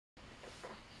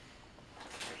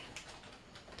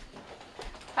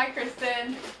Hi,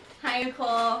 Kristen. Hi,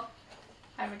 Nicole.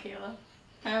 Hi, Michaela.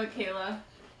 Hi, Michaela.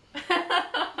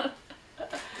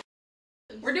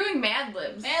 We're doing Mad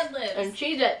Libs. Mad Libs. And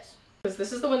Cheez-Its. Because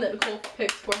this is the one that Nicole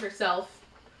picked for herself.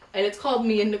 And it's called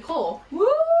Me and Nicole. Woo!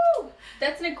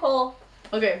 That's Nicole.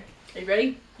 Okay, are you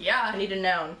ready? Yeah. I need a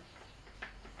noun.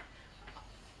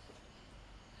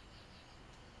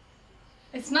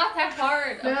 It's not that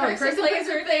hard. No, person plays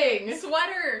her thing.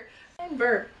 Sweater. And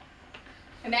verb.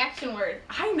 An action word.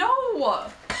 I know.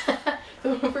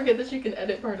 Don't forget that you can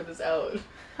edit part of this out.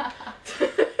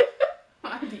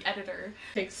 I'm the editor.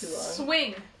 Takes too long.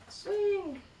 Swing.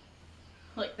 Swing.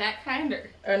 Like that kind or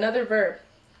Another verb.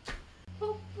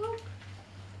 boop, boop.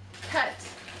 Pet.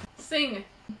 Sing.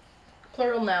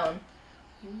 Plural noun.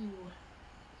 Ooh.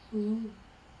 Ooh.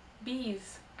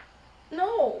 Bees.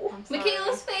 No. I'm sorry.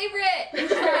 Michaela's favorite.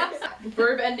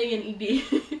 Verb ending in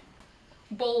ed.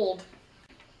 Bold.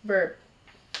 Verb.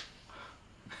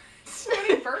 So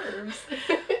many verbs.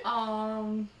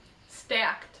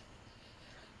 Stacked.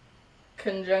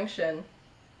 Conjunction.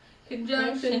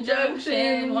 Conjunction,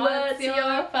 junction, what's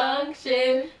your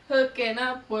function? Hooking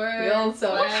up words. We all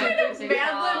saw What that. kind of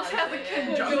Mad Libs has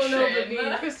a I don't know, but me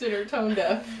and Kristen are tone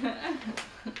deaf. What's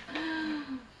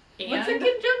a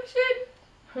conjunction?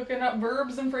 Hooking up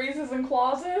verbs and phrases and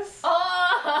clauses.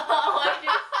 Oh,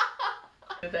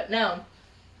 With that noun.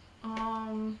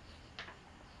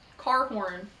 Car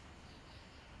horn.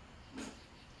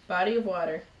 Body of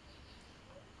water.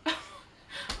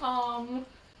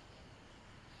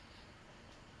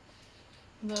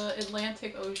 The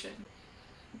Atlantic Ocean.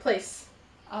 Place.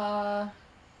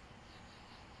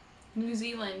 New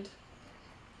Zealand.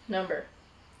 Number.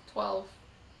 12.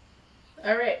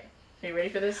 Alright. Are you ready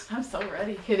for this? I'm so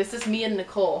ready. Okay, this is me and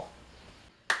Nicole.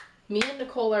 Me and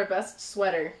Nicole are best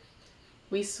sweater.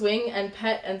 We swing and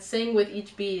pet and sing with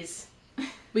each bees.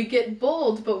 We get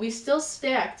bold, but we still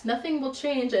stacked. Nothing will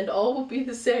change and all will be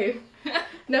the same.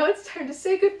 Now it's time to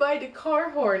say goodbye to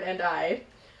Carhorn and I.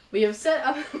 We have set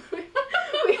up...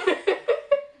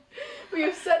 we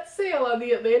have set sail on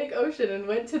the Atlantic Ocean and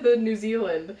went to the New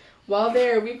Zealand. While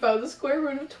there, we found the square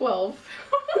root of 12.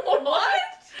 What?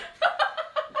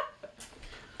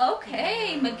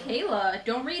 okay, Michaela,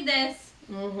 don't read this.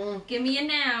 Give me a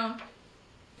noun.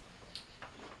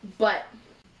 But.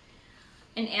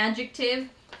 An adjective.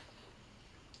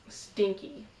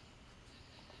 Stinky.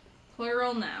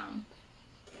 Plural noun.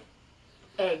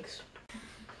 Eggs.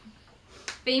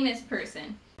 Famous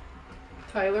person.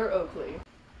 Tyler Oakley.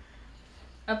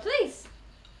 A place.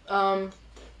 The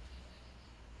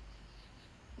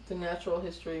Natural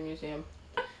History Museum.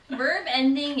 Verb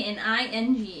ending in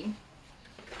ing.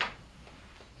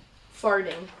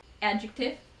 Farting.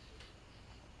 Adjective.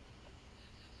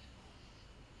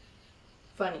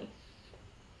 Funny.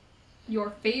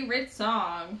 Your favorite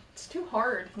song. It's too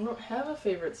hard. I don't have a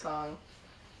favorite song.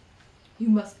 You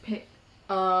must pick.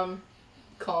 Call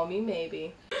Me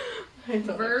Maybe. I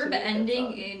don't Verb actually know that ending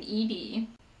song. in ed.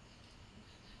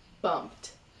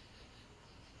 Bumped.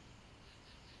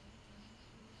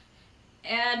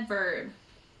 Adverb.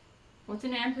 What's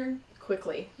an adverb?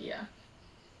 Quickly. Yeah.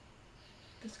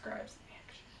 Describes the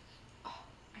action. Oh,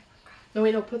 I forgot. No,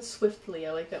 wait, no, put swiftly.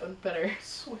 I like that one better.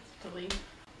 Swiftly.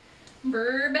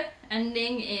 Verb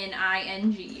ending in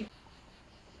ing.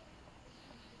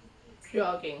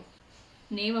 Jogging.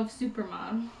 Name of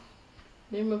supermodel.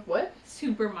 Name of what?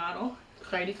 Supermodel.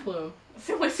 Heidi Klum. It's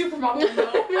the only supermodel I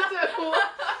know.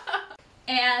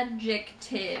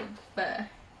 Adjective.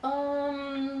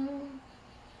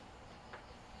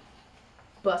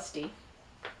 Busty.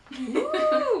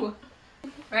 Woo!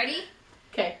 Ready?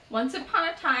 Okay. Once upon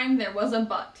a time, there was a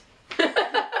butt.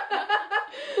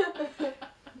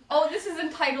 Oh, this is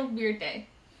entitled Weird Day.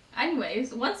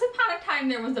 Anyways, once upon a time,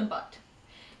 there was a butt.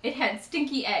 It had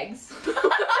stinky eggs.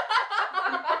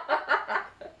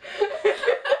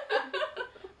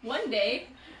 One day,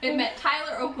 it met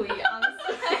Tyler Oakley on the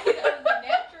side of the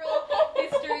Natural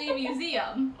History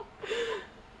Museum.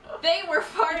 They were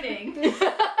farting.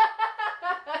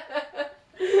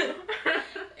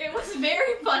 It was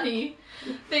very funny.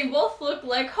 They both looked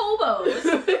like hobos.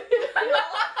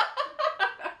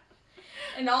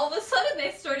 And all of a sudden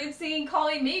they started singing Call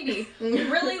Me Maybe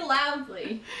really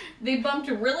loudly. They bumped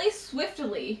really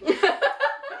swiftly.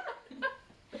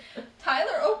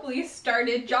 Tyler Oakley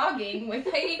started jogging with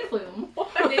Heidi Klum.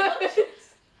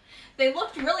 They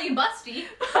looked really busty.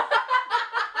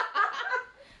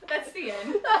 That's the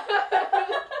end.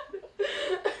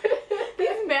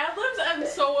 These Mad Libs end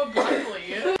so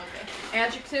abruptly. Okay.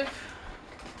 Adjective.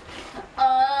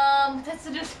 That's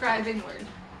a describing word.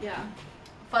 Yeah.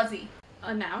 Fuzzy.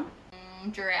 A noun.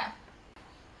 Giraffe.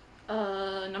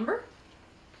 Number?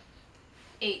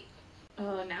 8.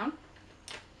 Noun?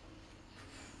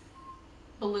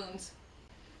 Balloons.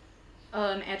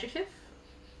 An adjective?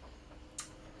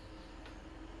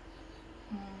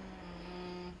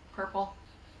 Purple.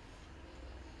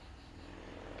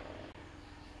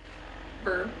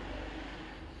 Verb?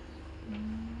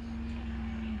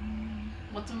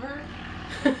 What's a verb?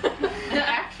 An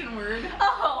action word.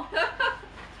 Oh!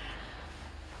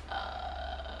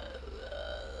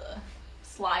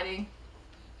 Sliding.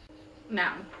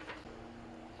 Noun.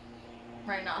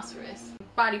 Rhinoceros.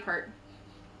 Body part.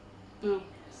 Boob.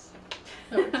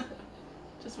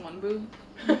 Just one boob.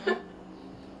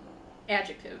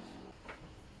 Adjective.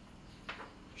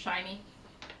 Shiny.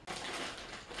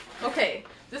 Okay,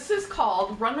 this is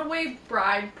called Runaway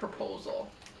Bride Proposal.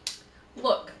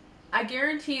 Look, I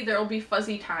guarantee there'll be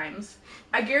fuzzy times.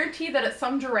 I guarantee that at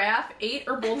some giraffe, 8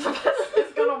 or both of us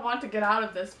is gonna want to get out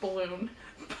of this balloon.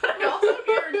 But I also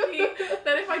guarantee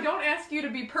that if I don't ask you to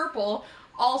be purple,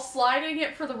 I'll sliding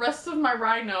it for the rest of my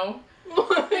rhino.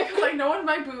 Because I know in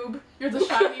my boob, you're the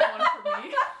shiny one for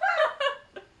me.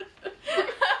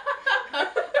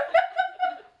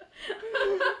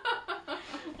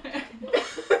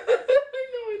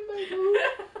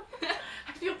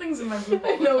 I feel things in my boob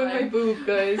all the in time. my boob,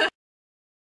 guys.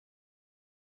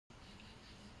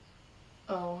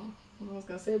 Oh, I was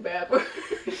gonna say a bad word.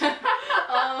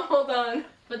 Hold on.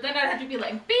 But then I'd have to be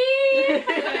like, beep!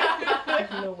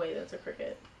 There's no way that's a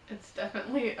cricket. It's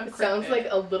definitely a It sounds like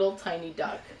a little tiny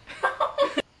duck.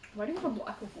 Why do you have a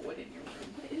block of wood in your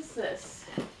room? What is this?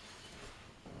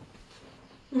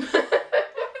 What is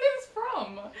this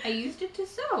from? I used it to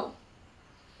sew.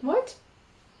 What?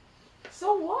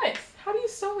 So what? How do you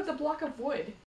sew with a block of wood?